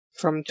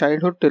From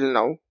childhood till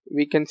now,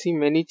 we can see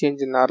many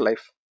changes in our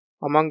life.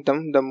 Among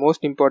them, the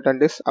most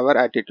important is our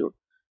attitude.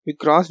 We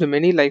crossed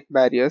many life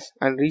barriers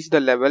and reached the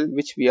level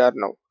which we are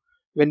now.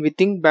 When we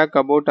think back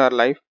about our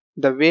life,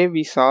 the way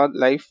we saw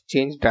life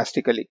changed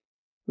drastically.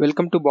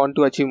 Welcome to Born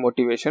to Achieve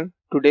Motivation.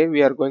 Today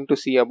we are going to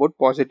see about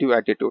positive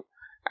attitude.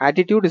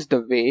 Attitude is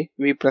the way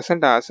we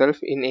present ourselves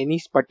in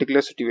any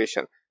particular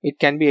situation. It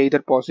can be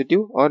either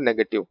positive or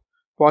negative.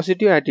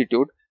 Positive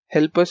attitude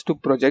helps us to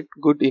project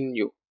good in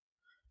you.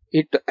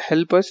 It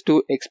helps us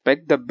to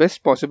expect the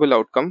best possible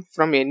outcome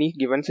from any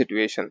given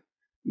situation.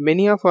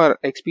 Many of our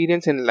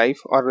experience in life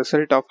are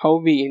result of how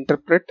we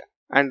interpret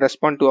and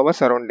respond to our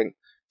surrounding.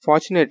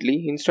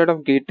 Fortunately, instead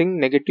of getting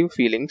negative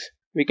feelings,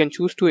 we can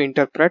choose to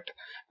interpret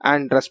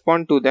and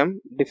respond to them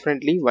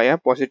differently via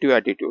positive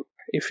attitude.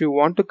 If you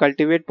want to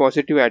cultivate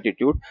positive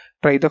attitude,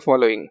 try the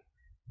following.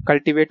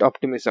 Cultivate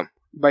optimism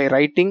by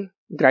writing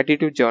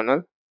gratitude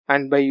journal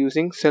and by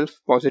using self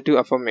positive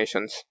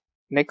affirmations.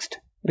 Next,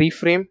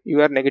 reframe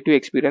your negative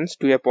experience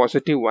to a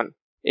positive one.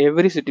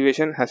 Every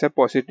situation has a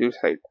positive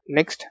side.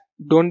 Next,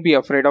 don't be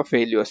afraid of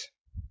failures.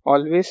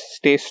 Always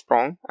stay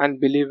strong and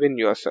believe in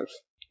yourself.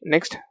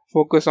 Next,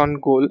 focus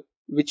on goal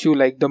which you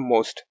like the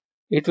most.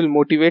 It will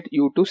motivate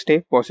you to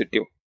stay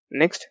positive.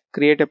 Next,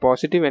 create a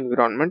positive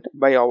environment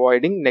by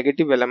avoiding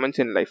negative elements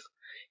in life.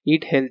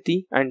 Eat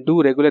healthy and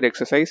do regular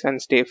exercise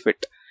and stay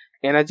fit.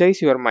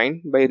 Energize your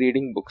mind by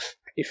reading books.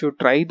 If you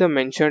try the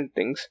mentioned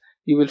things,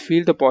 you will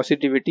feel the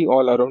positivity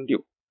all around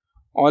you.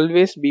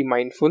 Always be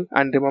mindful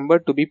and remember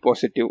to be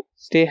positive.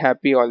 Stay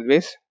happy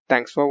always.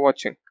 Thanks for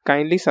watching.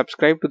 Kindly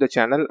subscribe to the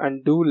channel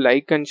and do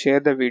like and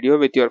share the video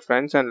with your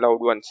friends and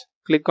loved ones.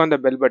 Click on the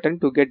bell button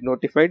to get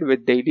notified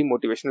with daily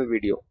motivational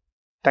video.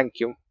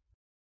 Thank you.